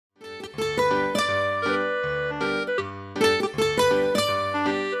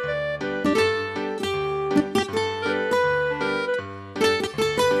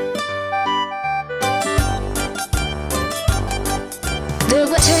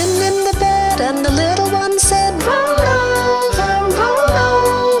10 in the bed, and the little one said, roll over, roll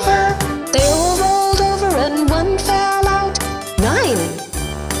over. They all rolled over and one fell out. 9,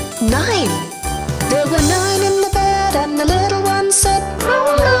 9. There were 9 in the bed, and the little one said,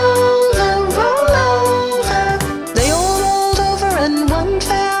 roll over, roll over. They all rolled over and one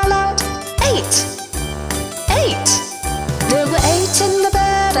fell out. 8, 8. There were 8 in the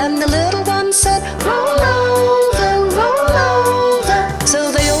bed, and the little one said, roll over, roll over. So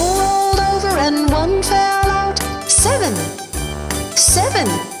they all rolled over and one fell out. 7, 7.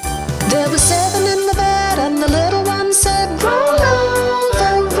 There were 7 in the bed, and the little one said, roll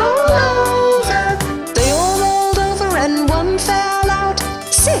over, roll over. They all rolled over and one fell out.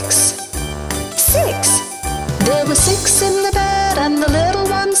 6, 6. There were 6 in the bed, and the little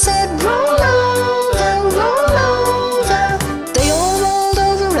one said, roll over, roll over. They all rolled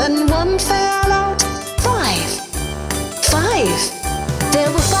over and one fell out. 5, 5. There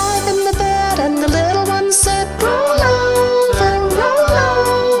were 5 in the bed, and the little one said, roll over, roll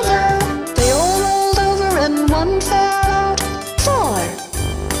over. They all rolled over and one fell out. 4,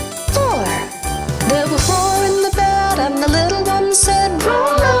 4. There were 4 in the bed, and the little one said,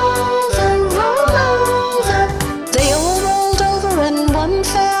 roll over, roll over. They all rolled over and one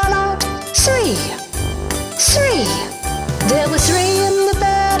fell out. 3, 3. There were 3 in the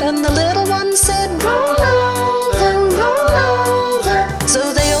bed, and the little one said, roll over, roll over. So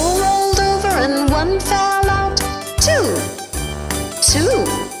they all rolled over and one fell out. 2, 2.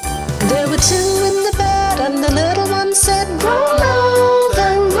 There were 2 in the bed, and the little one said, roll over,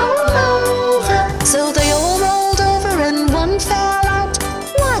 roll over. So they all rolled over and one fell out.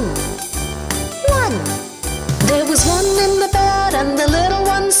 1, 1. There was 1 in the bed, and the little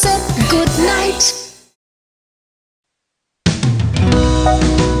one said, good night.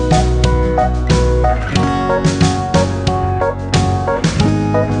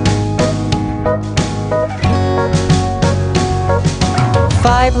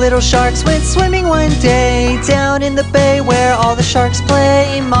 Five little sharks went swimming one day down in the bay where all the sharks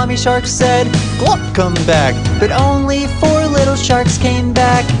play. Mommy shark said, "Glop, come back," but only 4 little sharks came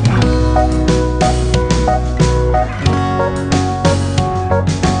back.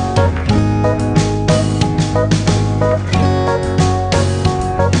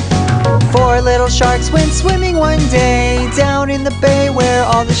 Four little sharks went swimming one day down in the bay where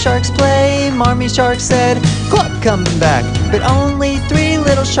all the sharks play. Mommy shark said, "Glop, come back," but only 3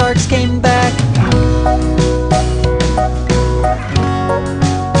 little sharks came back.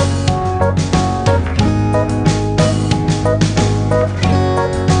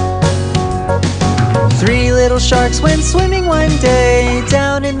 Three little sharks went swimming one day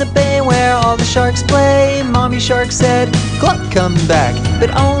down in the bay where all the sharks play. Mommy shark said, "Glop, come back," but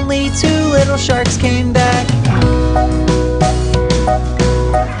only 2 little sharks came back.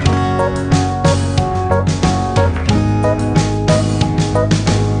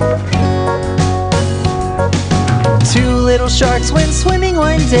 Two little sharks went swimming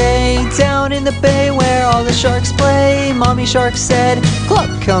one day down in the bay where all the sharks play. Mommy shark said,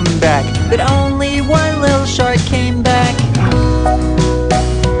 "Glop, come back," but only 1 little shark came back.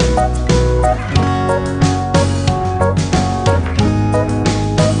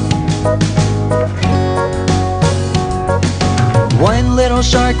 One little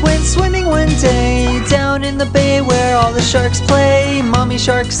shark went swimming one day down in the bay where all the sharks play. Mommy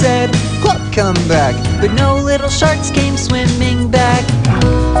shark said, "Glop, come back," but no little sharks came swimming back.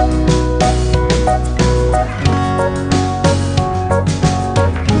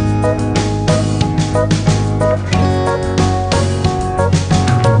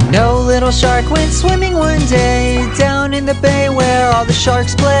 No little shark went swimming one day down in the bay where all the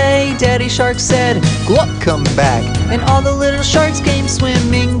sharks play. Daddy shark said, "Glop, come back," and all the little sharks came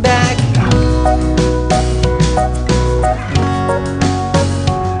swimming back.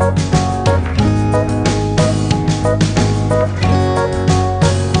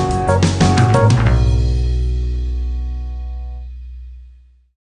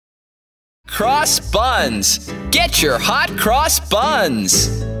 Cross buns. Get your hot cross buns.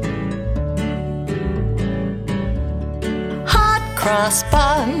 Cross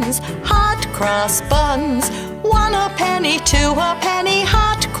buns, hot cross buns. 1 a penny, 2 a penny,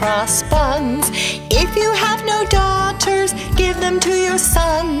 hot cross buns. If you have no daughters, give them to your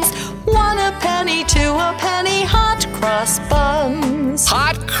sons. 1 a penny, 2 a penny, hot cross buns.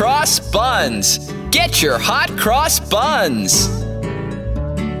 Hot cross buns. Get your hot cross buns.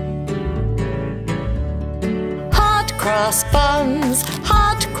 Hot cross buns,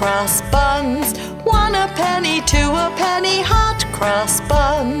 hot cross buns. 1 a penny, 2 a penny, hot cross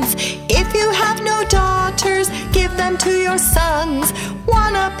buns. If you have no daughters, give them to your sons.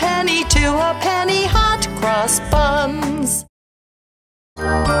 1 a penny, 2 a penny, hot cross buns.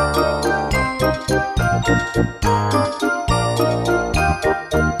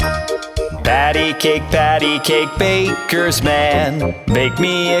 Patty cake, baker's man. Bake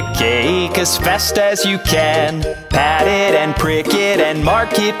me a cake as fast as you can. Pat it and prick it and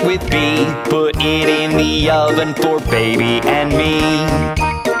mark it with B. Put it in the oven for baby and me.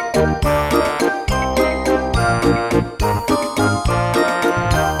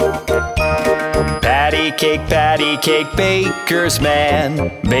 Patty cake, baker's man.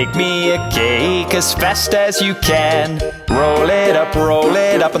 Bake me a cake as fast as you can. Roll it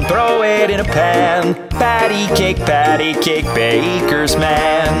up and throw it in a pan. Patty cake, baker's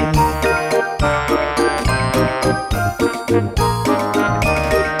man.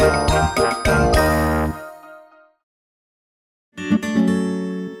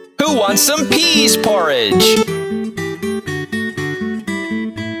 Who wants some peas porridge?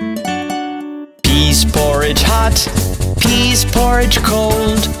 Peas porridge hot, peas porridge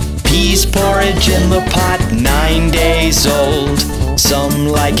cold. Peas porridge in the pot, 9 days old. Some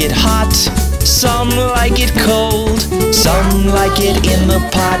like it hot, some like it cold. Some like it in the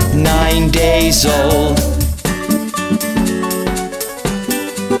pot, 9 days old.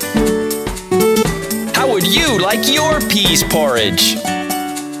 How would you like your peas porridge?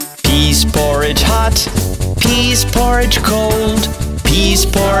 Peas porridge hot, peas porridge cold. Peas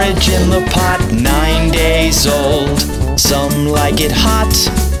porridge in the pot, 9 days old. Some like it hot,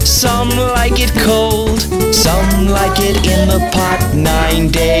 some like it cold. Some like it in the pot, 9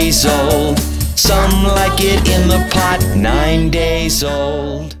 days old. Some like it in the pot, 9 days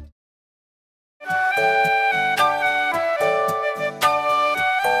old.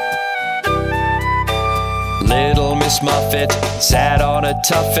 Little Miss Muffet sat on a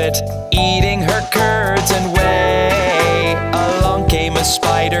tuffet, eating her curds and whey. Along came a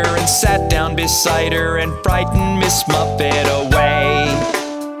spider and sat down beside her and frightened Miss Muffet away.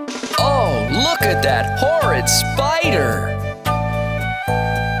 Oh, look at that horrid spider!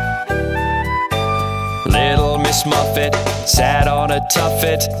 Little Miss Muffet sat on a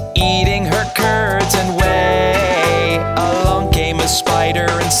tuffet, eating her curds and whey. Along came a spider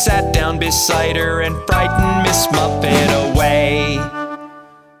and sat down beside her and frightened Miss Muffet away.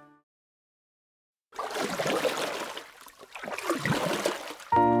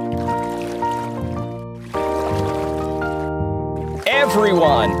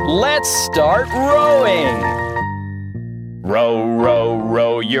 Everyone, let's start rowing! Row, row,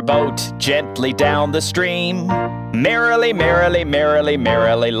 row your boat gently down the stream. Merrily, merrily, merrily,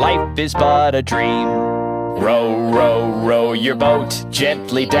 merrily, life is but a dream. Row, row, row your boat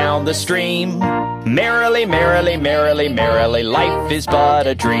gently down the stream. Merrily, merrily, merrily, merrily, life is but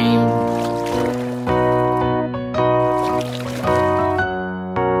a dream.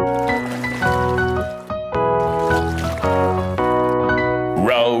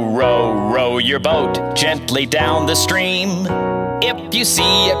 Row your boat gently down the stream. If you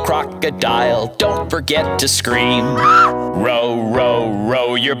see a crocodile, don't forget to scream. Row, row,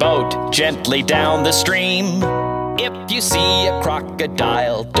 row your boat gently down the stream. If you see a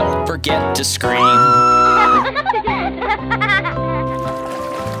crocodile, don't forget to scream.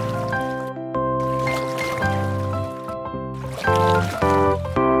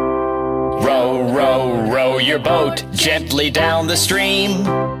 Row, row, row your boat gently down the stream.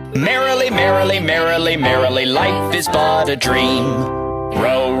 Merrily, merrily, merrily, merrily, life is but a dream.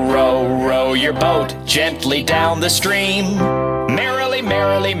 Row, row, row your boat gently down the stream. Merrily,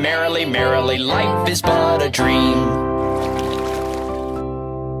 merrily, merrily, merrily, life is but a dream.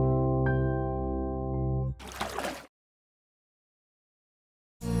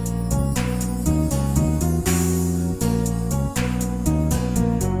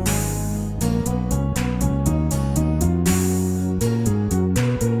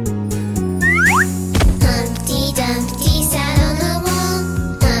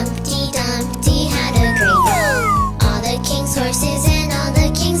 Horses and all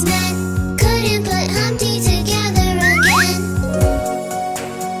the king's men couldn't put Humpty together again.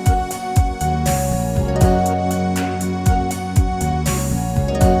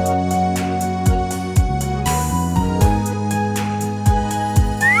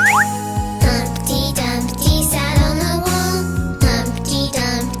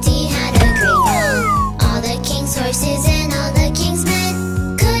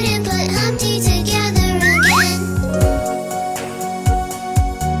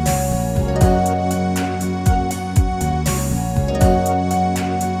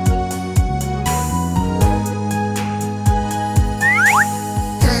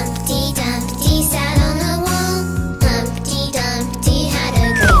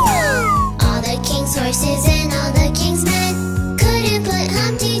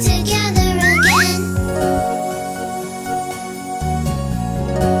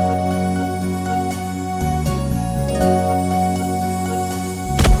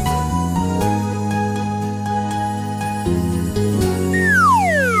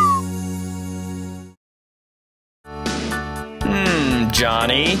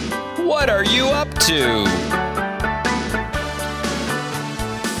 Johnny. What are you up to?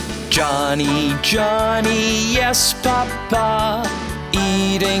 Johnny, Johnny, yes, Papa.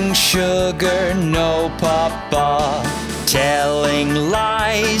 Eating sugar, no, Papa. Telling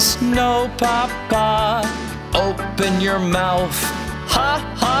lies, no, Papa. Open your mouth, ha,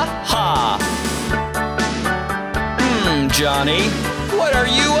 ha, ha. Johnny, what are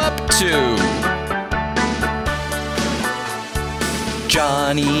you up to?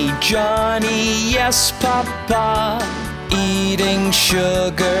 Johnny, Johnny, yes, Papa. Eating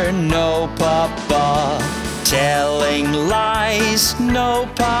sugar, no, Papa. Telling lies, no,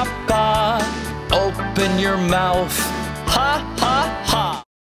 Papa. Open your mouth, ha, ha, ha.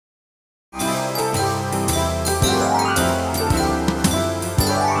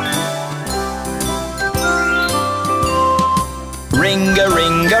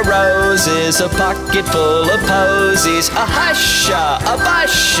 Ring-a-ring-a roses, a pocket full of posies. A husha, a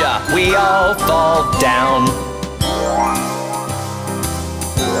busha, we all fall down.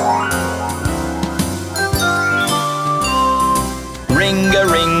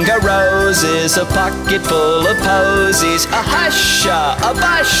 Ring-a-ring-a roses, a pocket full of posies. A husha, a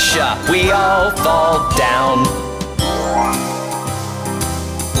busha, we all fall down.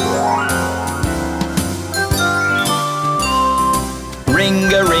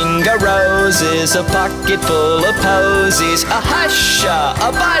 Ring-a-ring-a roses, a pocket full of posies. A husha,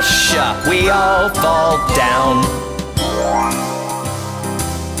 a busha, we all fall down.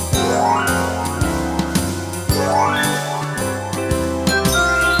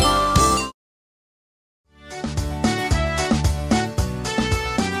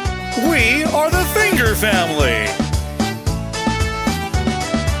 We are the Finger family.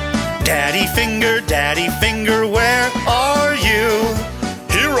 Daddy Finger, where are you?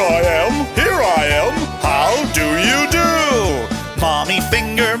 Here I am, how do you do? Mommy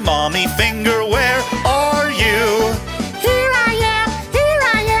Finger, where are you? Here I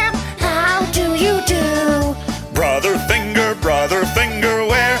am, how do you do? Brother Finger,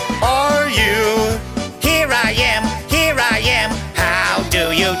 where are you? Here I am, how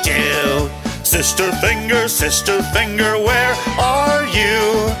do you do? Sister Finger, where are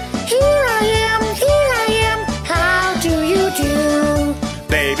you? Here I am, how do you do?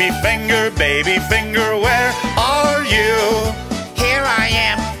 Baby Finger, where are you? Here I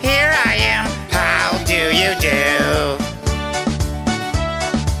am, how do you do?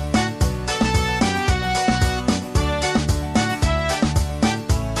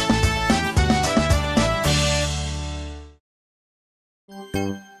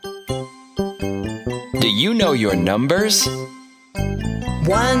 Do you know your numbers?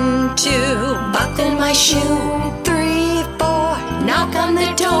 1, 2, buckle my shoe. 3, 4, knock on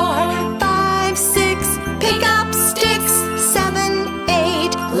the door. 5, 6, pick up sticks. 7,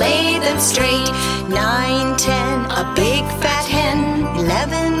 8, lay them straight. 9, 10, a big fat hen.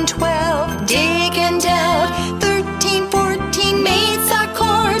 11, 12, dig and delve. 13, 14, maids are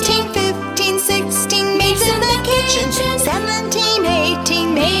courting. 15, 16, maids in the kitchen. 17,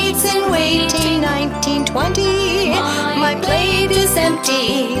 18, maids in waiting. 19, 20, my plate is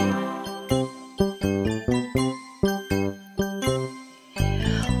empty.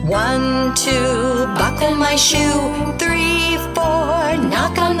 1, 2, buckle my shoe. 3, 4,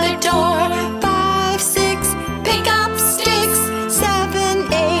 knock on the door. 5, 6, pick up sticks.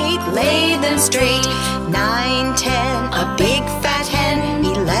 7, 8, lay them straight. 9, 10, a big fat hen.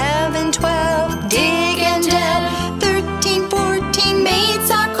 11, 12, dig and delve. 13, 14,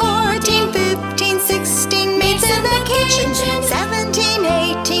 maids are courting. 15, 16, maids in the kitchen. 17,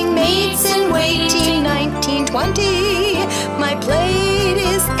 18, maids in waiting. 19, 20, my plate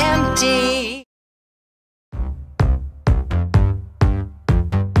is empty.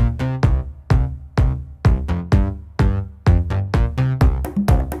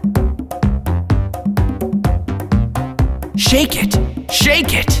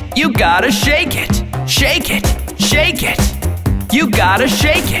 Shake it, you gotta shake it. Shake it, you gotta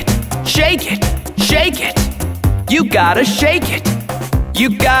shake it. Shake it, you gotta shake it. You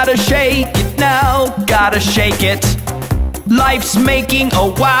gotta shake it now, gotta shake it. Life's making a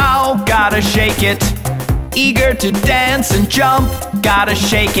wow, gotta shake it. Eager to dance and jump, gotta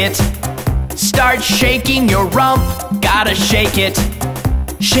shake it. Start shaking your rump, gotta shake it.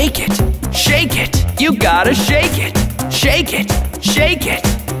 Shake it, you gotta shake it. Shake it,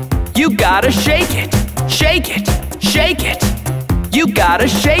 you gotta shake it. Shake it, you gotta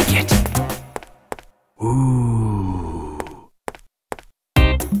shake it. Ooh.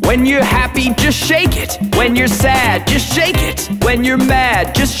 When you're happy, just shake it. When you're sad, just shake it. When you're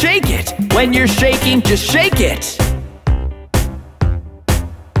mad, just shake it. When you're shaking, just shake it.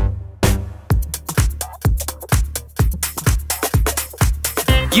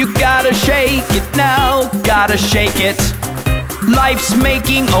 You gotta shake it now, gotta shake it. Life's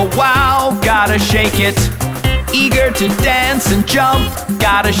making a wow, gotta shake it. Eager to dance and jump,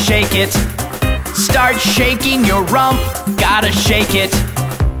 gotta shake it. Start shaking your rump, gotta shake it.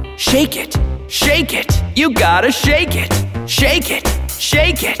 Shake it, shake it, you gotta shake it. Shake it,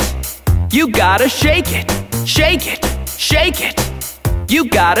 shake it, you gotta shake it. Shake it, shake it, you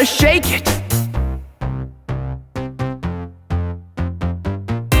gotta shake it.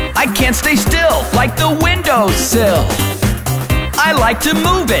 I can't stay still like the windowsill. I like to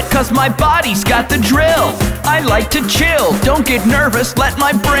move it, cause my body's got the drill. I like to chill, don't get nervous, let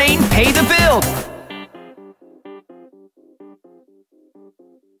my brain pay the bill.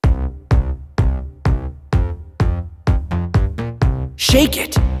 Shake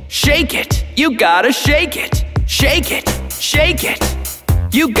it, you gotta shake it. Shake it, shake it,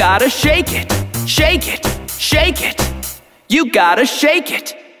 you gotta shake it. Shake it, shake it, you gotta shake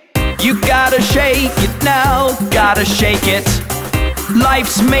it. You gotta shake it now, gotta shake it.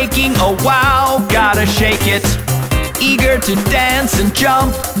 Life's making a wow, gotta shake it. Eager to dance and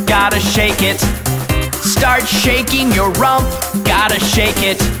jump, gotta shake it. Start shaking your rump, gotta shake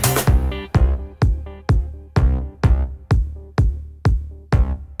it.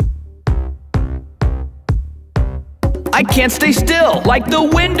 I can't stay still like the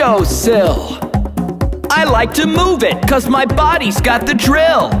windowsill. I like to move it, cause my body's got the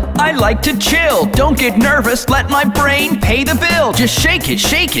drill. I like to chill, don't get nervous, let my brain pay the bill. Just shake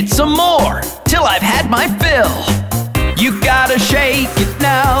it some more, till I've had my fill. You gotta shake it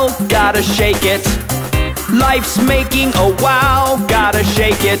now, gotta shake it. Life's making a wow, gotta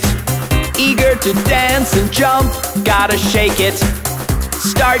shake it. Eager to dance and jump, gotta shake it.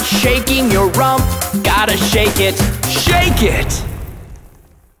 Start shaking your rump, gotta shake it. Shake it!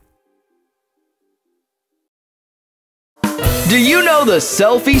 Do you know the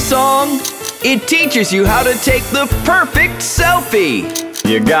selfie song? It teaches you how to take the perfect selfie.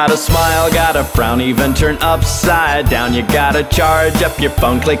 You gotta smile, gotta frown, even turn upside down. You gotta charge up your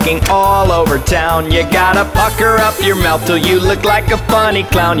phone, clicking all over town. You gotta pucker up your mouth till you look like a funny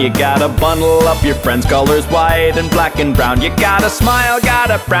clown. You gotta bundle up your friends' colors, white and black and brown. You gotta smile,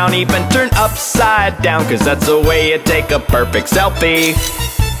 gotta frown, even turn upside down, cause that's the way you take a perfect selfie.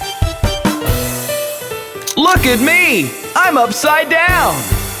 Look at me! I'm upside down!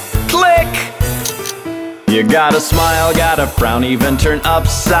 Click! You gotta smile, gotta frown, even turn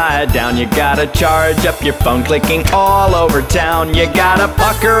upside down. You gotta charge up your phone, clicking all over town. You gotta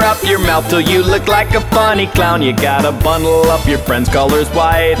pucker up your mouth till you look like a funny clown. You gotta bundle up your friends' colors,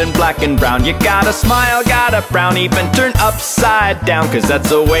 white and black and brown. You gotta smile, gotta frown, even turn upside down, cause that's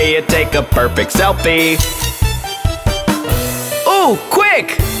the way you take a perfect selfie. Ooh,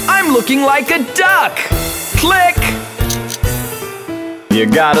 quick! I'm looking like a duck! Click! You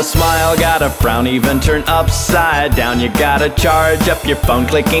gotta smile, gotta frown, even turn upside down. You gotta charge up your phone,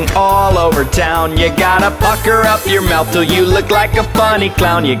 clicking all over town. You gotta pucker up your mouth till you look like a funny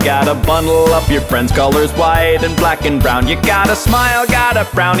clown. You gotta bundle up your friends' colors, white and black and brown. You gotta smile, gotta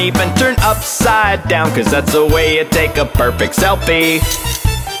frown, even turn upside down, cause that's the way you take a perfect selfie.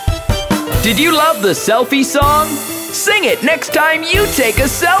 Did you love the selfie song? Sing it next time you take a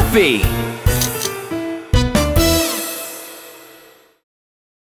selfie.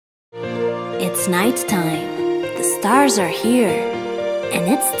 It's nighttime, the stars are here, and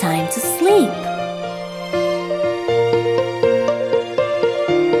it's time to sleep.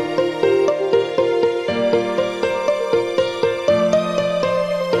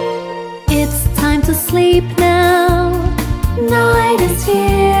 It's time to sleep now, night is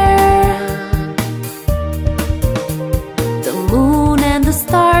here. The moon and the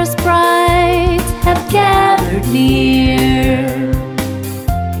stars bright have gathered near.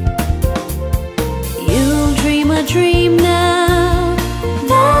 A dream now,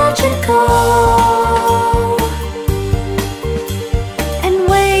 magical, and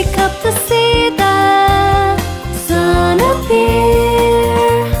wake up to see the sun appear.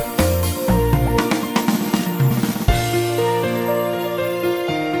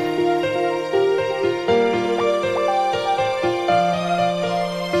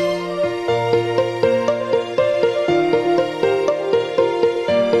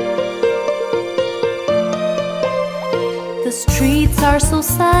 The streets are so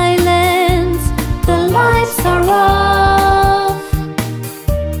silent, the lights are off.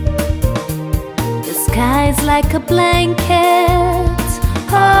 The sky's like a blanket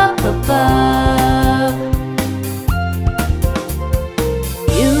up above.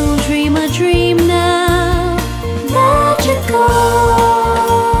 You'll dream a dream now, magical,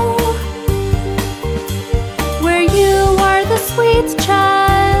 where you are the sweet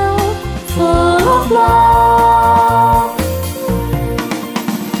child flow.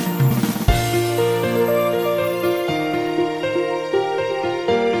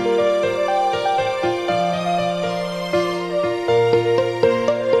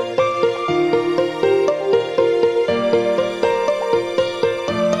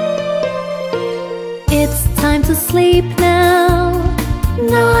 It's time to sleep now.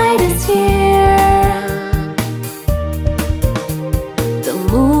 Night is here. The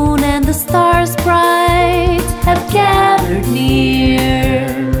moon and the stars bright have gathered near.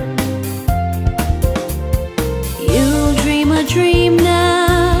 You'll dream a dream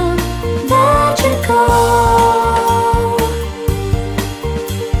now, magical,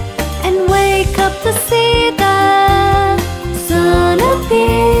 and wake up to see the sun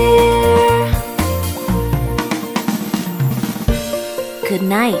appear. Good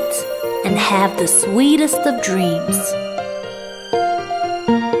night, and have the sweetest of dreams.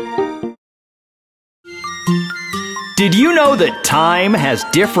 Did you know that time has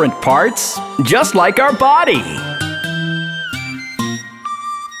different parts? Just like our body.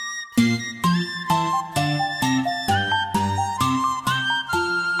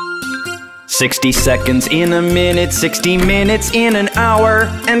 "60 seconds in a minute, 60 minutes in an hour,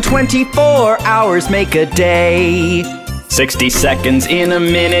 and 24 hours make a day." 60 seconds in a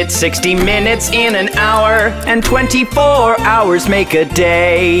minute, 60 minutes in an hour, and 24 hours make a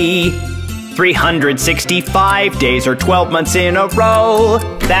day. 365 days or 12 months in a row.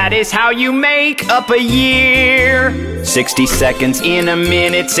 That is how you make up a year. 60 seconds in a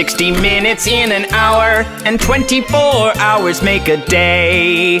minute, 60 minutes in an hour, and 24 hours make a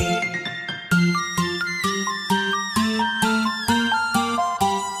day.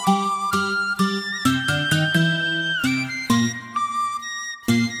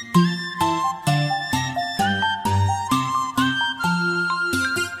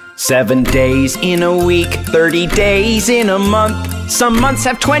 Seven days in a week, 30 days in a month. Some months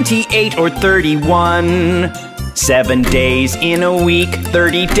have 28 or 31. 7 days in a week,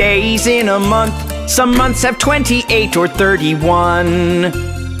 30 days in a month. Some months have 28 or 31.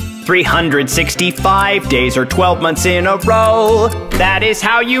 365 days or 12 months in a row. That is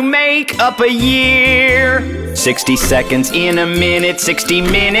how you make up a year. 60 seconds in a minute, 60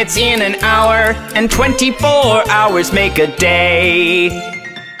 minutes in an hour, and 24 hours make a day.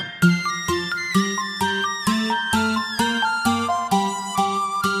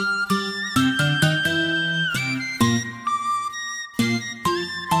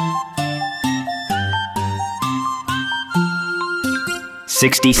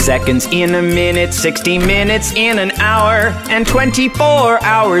 "60 seconds in a minute, 60 minutes in an hour, and 24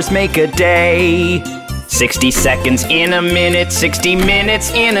 hours make a day." 60 seconds in a minute, 60 minutes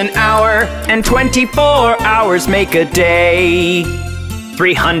in an hour, and 24 hours make a day.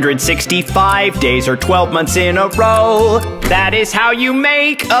 365 days or 12 months in a row. That is how you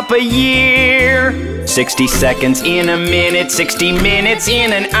make up a year. 60 seconds in a minute, 60 minutes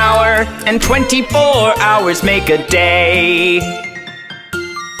in an hour, and 24 hours make a day.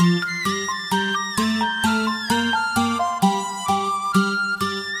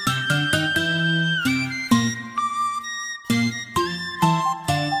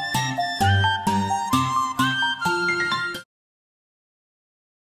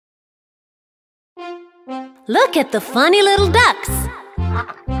 Look at the funny little ducks.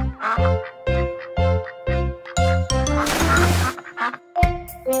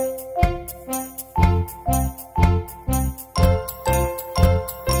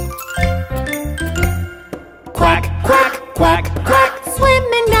 Quack, quack, quack, quack.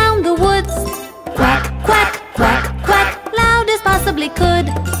 Swimming down the woods. Quack, quack, quack, quack. Loud as possibly could.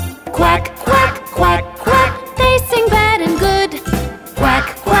 Quack, quack, quack, quack. They sing bad and good. Quack,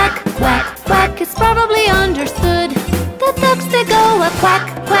 quack, quack, quack. It's probably understood. The ducks they go a quack,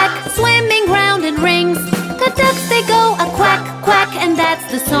 quack, swimming round in rings. The ducks they go a quack, quack, and that's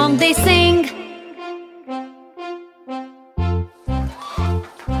the song they sing.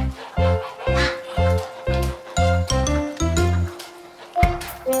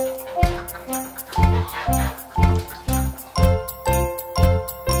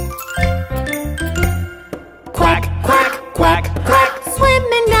 Quack, quack, quack, quack.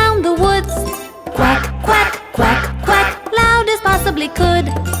 Swimming down the woods. Quack, quack, quack, quack. Loud as possibly could.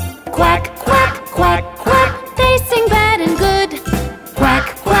 Quack, quack, quack, quack. They sing bad and good. Quack,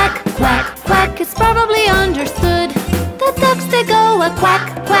 quack, quack, quack. It's probably understood. The ducks they go a quack,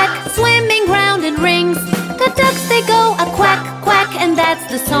 quack, swimming round in rings. The ducks they go a quack, quack, and that's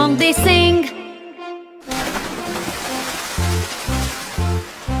the song they sing.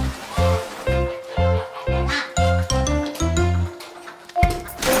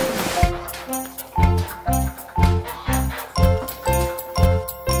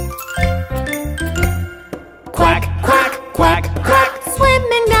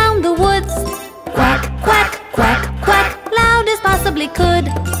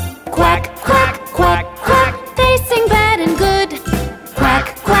 quack, quack, quack, quack. They sing bad and good.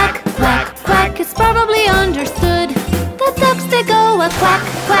 Quack, quack, quack, quack. It's probably understood. The ducks they go a quack,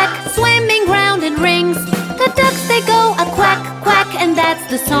 quack, swimming round in rings. The ducks they go a quack, quack, and that's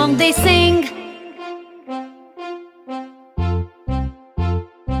the song they sing.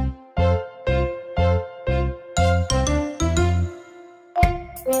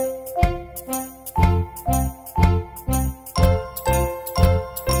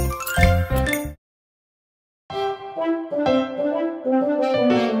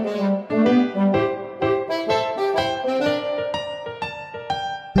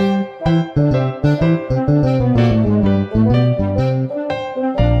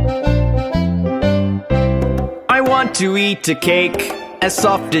 To eat a cake as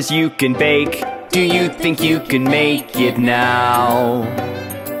soft as you can bake. Do you think you can make it now?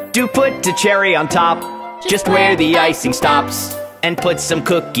 Do put a cherry on top, just where the icing stops, and put some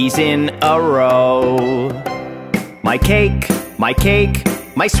cookies in a row. My cake, my cake,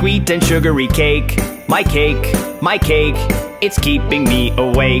 my sweet and sugary cake. My cake, it's keeping me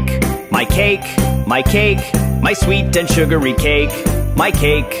awake. My cake, my sweet and sugary cake. My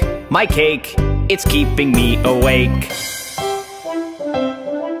cake, it's keeping me awake.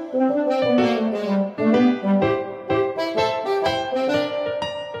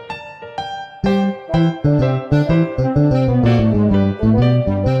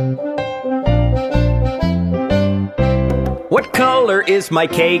 What color is my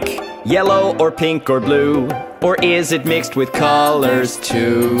cake? Yellow or pink or blue? Or is it mixed with colors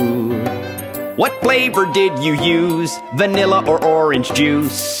too? What flavor did you use? Vanilla or orange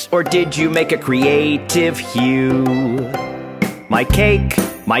juice? Or did you make a creative hue? My cake,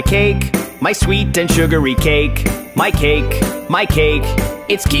 my sweet and sugary cake. My cake,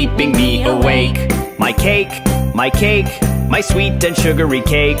 it's keeping me awake. My cake, my sweet and sugary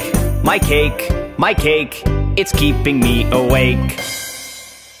cake. My cake, it's keeping me awake.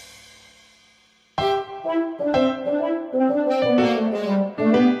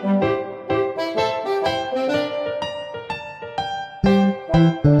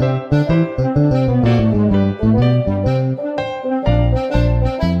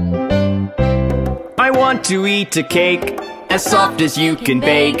 To eat a cake as soft as you can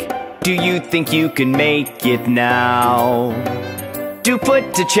bake. Do you think you can make it now? Do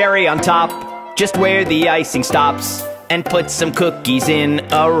put a cherry on top, just where the icing stops, and put some cookies in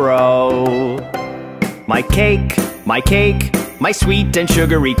a row. My cake, my sweet and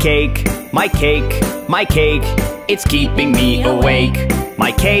sugary cake. My cake, it's keeping me awake.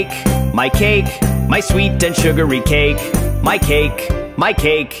 My cake, my sweet and sugary cake. My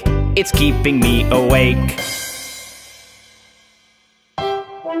cake, it's keeping me awake.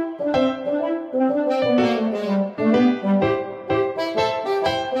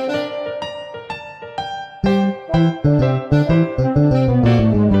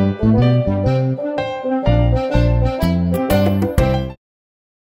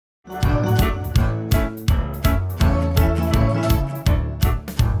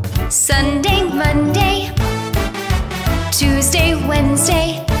 Sunday, Monday, Tuesday,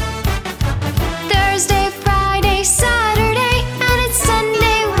 Wednesday, Thursday, Friday, Saturday, and it's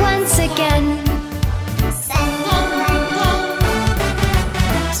Sunday once again.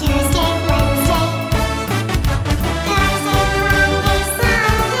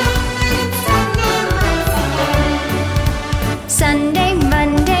 Sunday,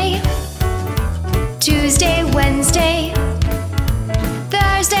 Monday, Tuesday, Wednesday,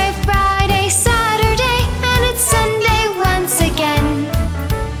 Thursday, Friday, Saturday, and it's Sunday once again. Sunday, Monday, Tuesday, Wednesday, Thursday, Friday, Saturday, and it's Sunday once again.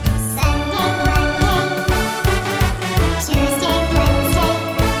 Sunday, Monday, Tuesday, Wednesday,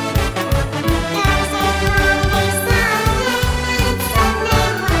 Thursday, Friday, Saturday, and it's Sunday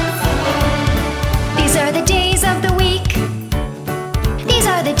once again. These are the days of the week. These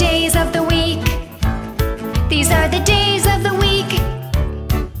are the days of the week. These are the days of the week.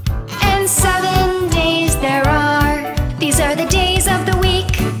 And 7 days there are. These are the days of the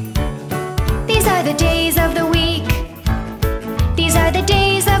week. These are the days of the week. These are the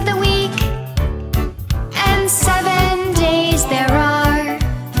days of the week. And 7 days there are.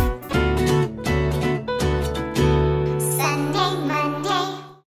 Sunday, Monday,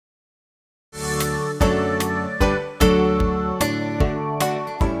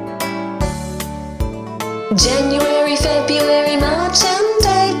 January, February, March and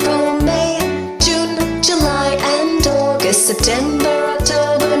April, May, June, July and August, September,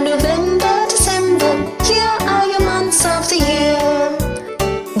 October, November, December. Here are your months of the year.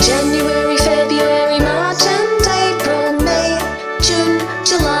 January, February, March and April, May, June,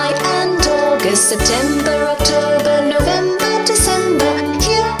 July and August, September, October, November, December.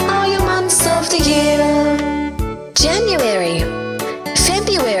 Here are your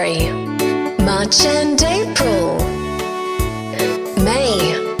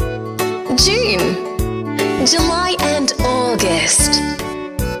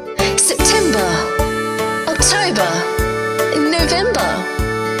October,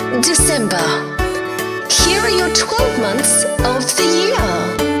 November, December. Here are your 12 months of the year.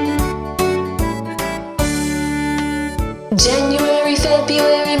 January,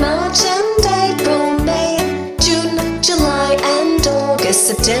 February, March and April, May, June, July and August,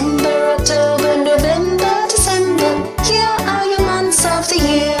 September, October, November, December. Here are your months of the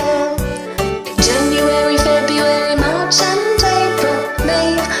year. January, February, March and April,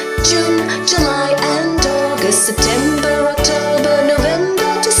 May, June, July and August, September, October,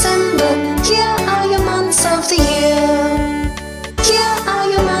 November, December. Here are your months of the year. Here are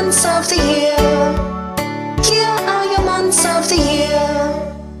your months of the year. Here are your months of the year.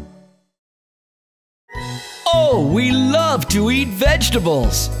 Oh, we love to eat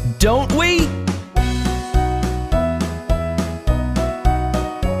vegetables, don't we?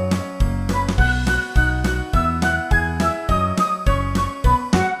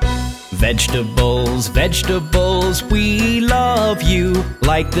 Vegetables, vegetables, we love you.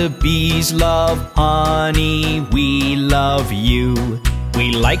 Like the bees love honey, we love you.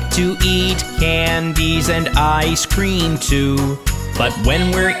 We like to eat candies and ice cream too. But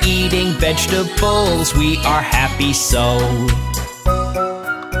when we're eating vegetables, we are happy so.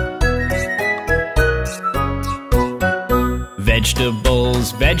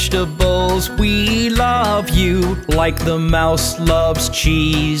 Vegetables, vegetables, we love you. Like the mouse loves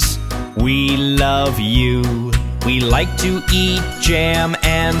cheese, we love you. We like to eat jam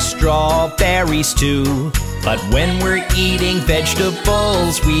and strawberries too. But when we're eating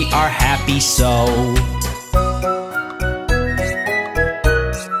vegetables, we are happy so.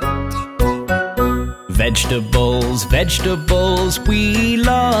 Vegetables, vegetables, we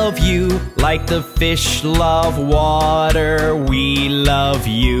love you. Like the fish love water, we love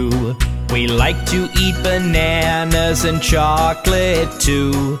you. We like to eat bananas and chocolate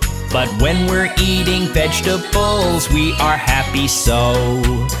too. But when we're eating vegetables, we are happy so.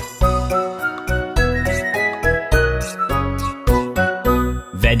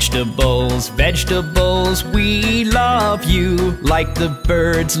 Vegetables, vegetables, we love you. Like the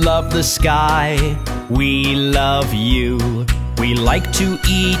birds love the sky, we love you. We like to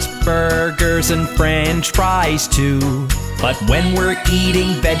eat burgers and french fries too. But when we're eating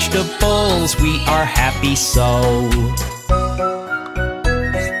vegetables, we are happy so.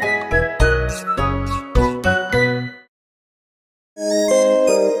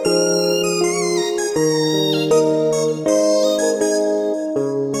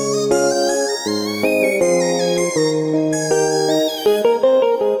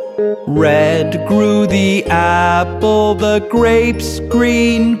 Red grew the apple, the grapes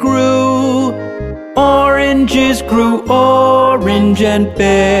green grew. Oranges grew orange and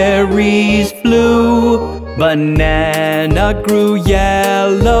berries blue. Banana grew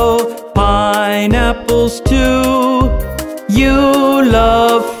yellow, pineapples too. You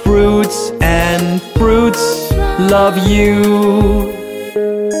love fruits and fruits love you.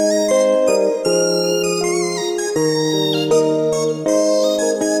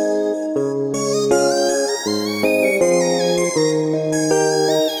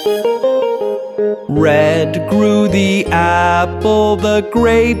 Red grew the apple, the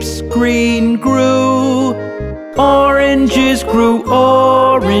grapes green grew. Oranges grew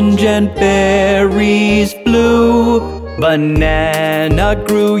orange and berries blue. Banana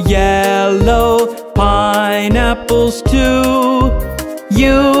grew yellow, pineapples too.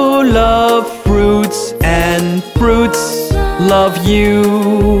 You love fruits and fruits love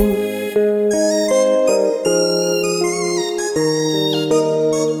you.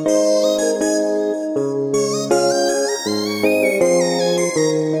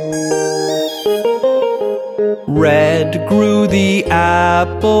 Red grew the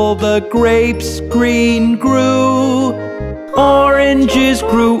apple, the grapes green grew. Oranges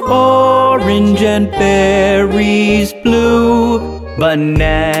grew orange and berries blue.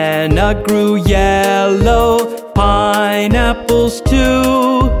 Banana grew yellow, pineapples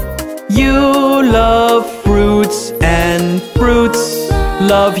too. You love fruits and fruits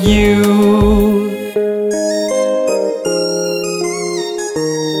love you.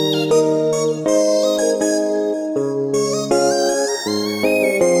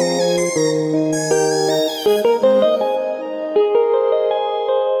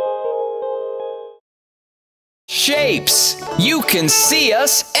 Shapes! You can see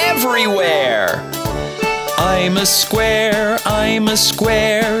us everywhere! I'm a square, I'm a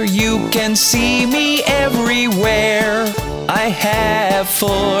square, you can see me everywhere. I have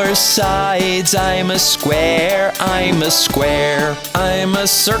 4 sides. I'm a square, I'm a square. I'm a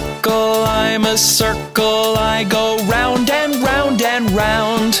circle, I'm a circle. I go round and round and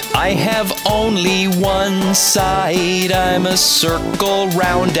round. I have only 1 side. I'm a circle,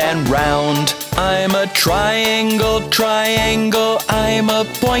 round and round. I'm a triangle, triangle. I'm a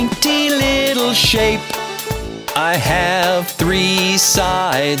pointy little shape. I have 3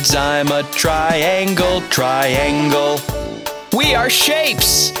 sides. I'm a triangle, triangle. We are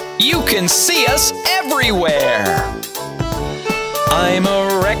shapes. You can see us everywhere. I'm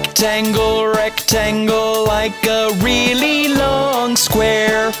a rectangle, rectangle, like a really long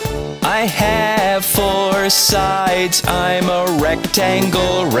square. I have 4 sides. I'm a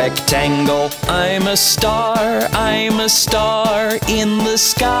rectangle, rectangle. I'm a star in the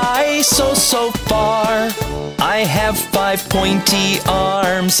sky, so, so far. I have 5 pointy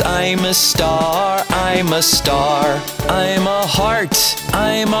arms. I'm a star, I'm a star. I'm a heart,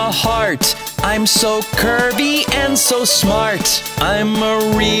 I'm a heart. I'm so curvy and so smart. I'm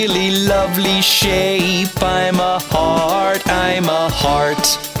a really lovely shape. I'm a heart, I'm a heart.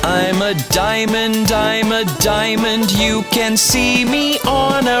 I'm a diamond, I'm a diamond. You can see me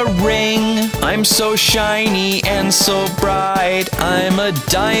on a ring. I'm so shiny and so bright. I'm a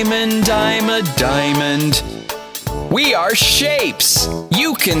diamond, I'm a diamond. We are shapes.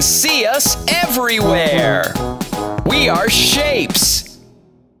 You can see us everywhere. We are shapes.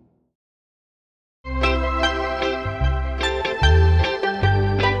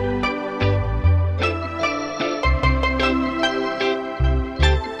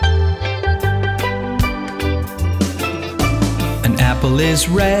 An apple is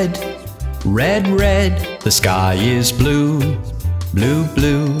red, red, red. The sky is blue, blue,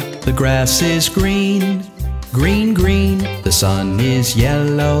 blue. The grass is green, green, green. The sun is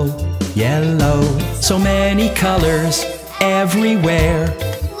yellow, yellow. So many colors everywhere.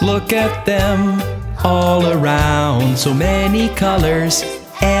 Look at them all around. So many colors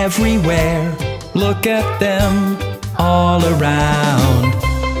everywhere. Look at them all around.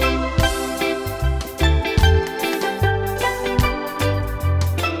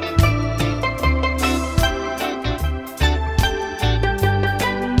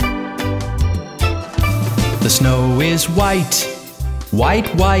 The snow is white, white,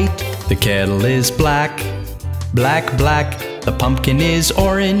 white. The kettle is black, black, black. The pumpkin is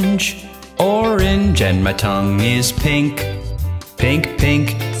orange, orange. And my tongue is pink, pink,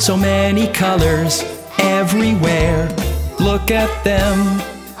 pink. So many colors everywhere. Look at them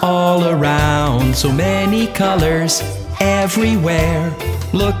all around. So many colors everywhere.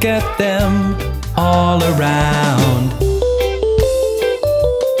 Look at them all around.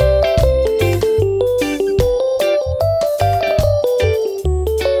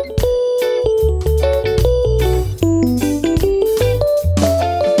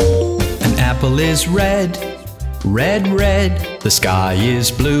 Is red, red, red. The sky is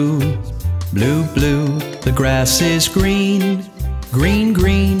blue, blue, blue. The grass is green, green,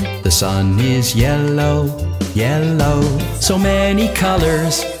 green. The sun is yellow, yellow. So many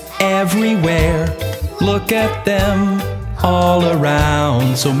colors everywhere. Look at them all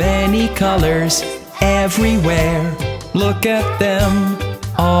around. So many colors everywhere. Look at them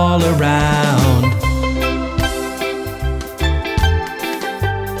all around.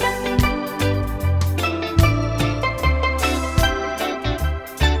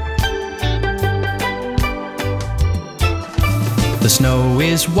 The snow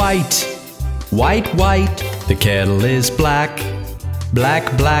is white, white, white. The kettle is black,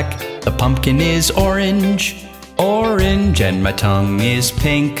 black, black. The pumpkin is orange, orange. And my tongue is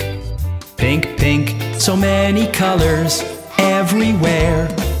pink, pink, pink. So many colors everywhere.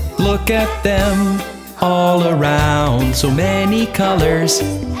 Look at them all around. So many colors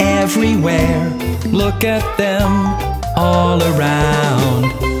everywhere. Look at them all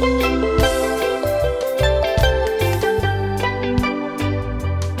around.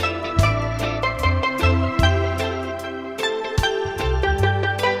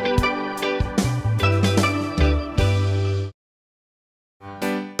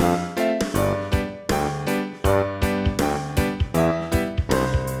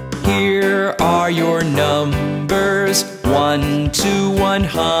 Here are your numbers, 1 to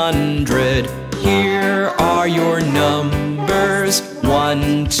 100. Here are your numbers,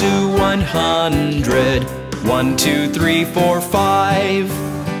 1 to 100. 1, 2, 3, 4, 5,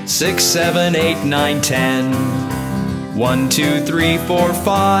 6, 7, 8, 9, 10. 1, 2, 3, 4,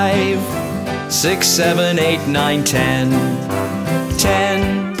 5, 6, 7, 8, 9, 10.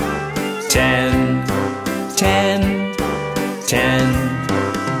 10, 10, 10, 10.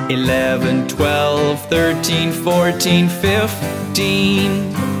 11, 12, 13, 14,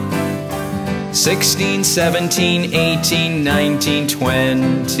 15, 16, 17, 18, 19,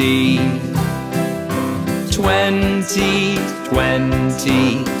 20, 20,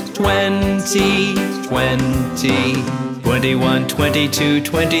 20, 20, 20, 21, 22,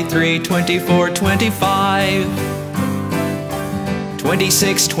 23, 24, 25,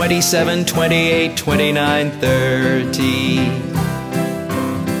 26, 27, 28, 29, 30,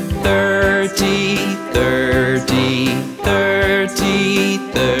 30, 30, 30,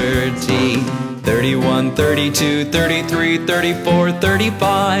 30, 31, 32, 33, 34,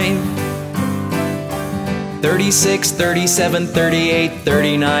 35, 36, 37, 38,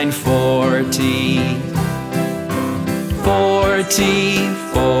 39, 40, 40,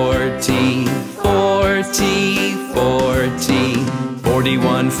 40, 40, 40,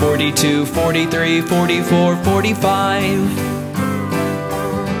 41, 42, 43, 44, 45,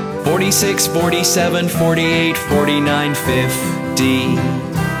 46, 47, 48, 49, 50,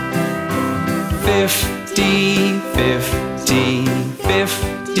 50, 50,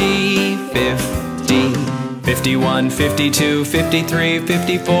 50, 50, 51, 52, 53,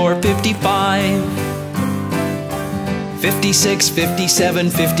 54, 55, 56, 57,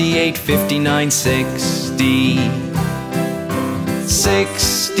 58, 59, 60,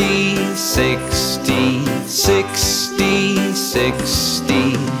 60, 60, 60,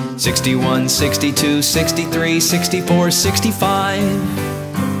 60, 61, 62, 63, 64, 65,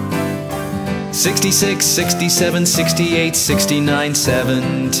 66, 67, 68, 69,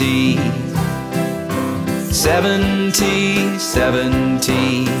 70, 70,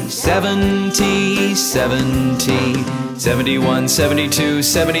 70, 70, 70, 71, 72,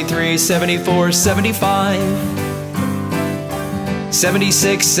 73, 74, 75,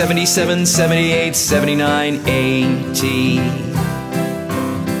 76, 77, 78, 79, 80,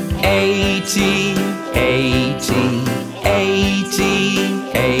 80, 80, 80,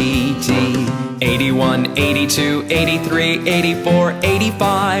 80, 81, 82, 83, 84,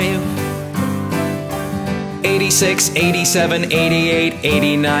 85, 86, 87, 88,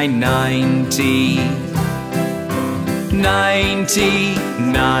 89, 90, 90,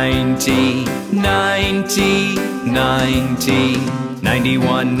 90, 90, 90,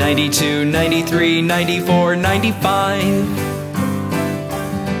 91, 92, 93, 94, 95,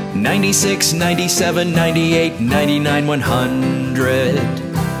 96, 97, 98, 99, 100,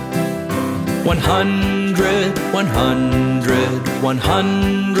 100, 100,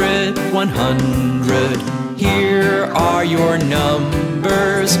 100, 100. Here are your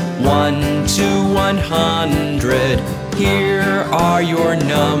numbers, 1 to 100. Here are your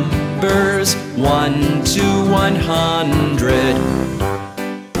numbers, 1 to 100.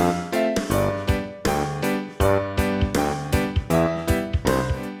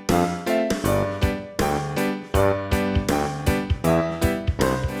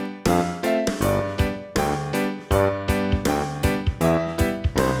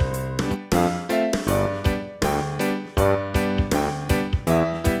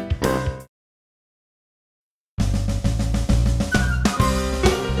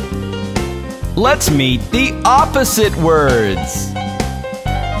 Let's meet the opposite words.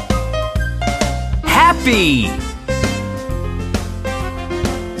 Happy,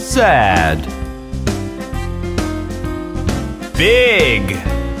 sad, big,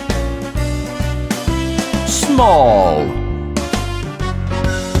 small,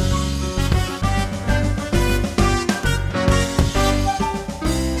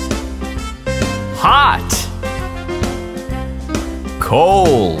 hot,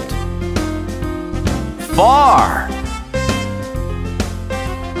 cold, far,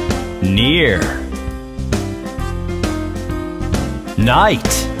 near, night,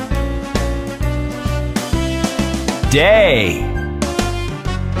 day,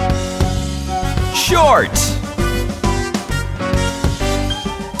 short,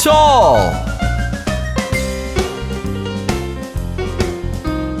 tall,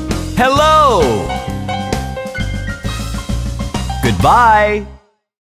 hello, goodbye.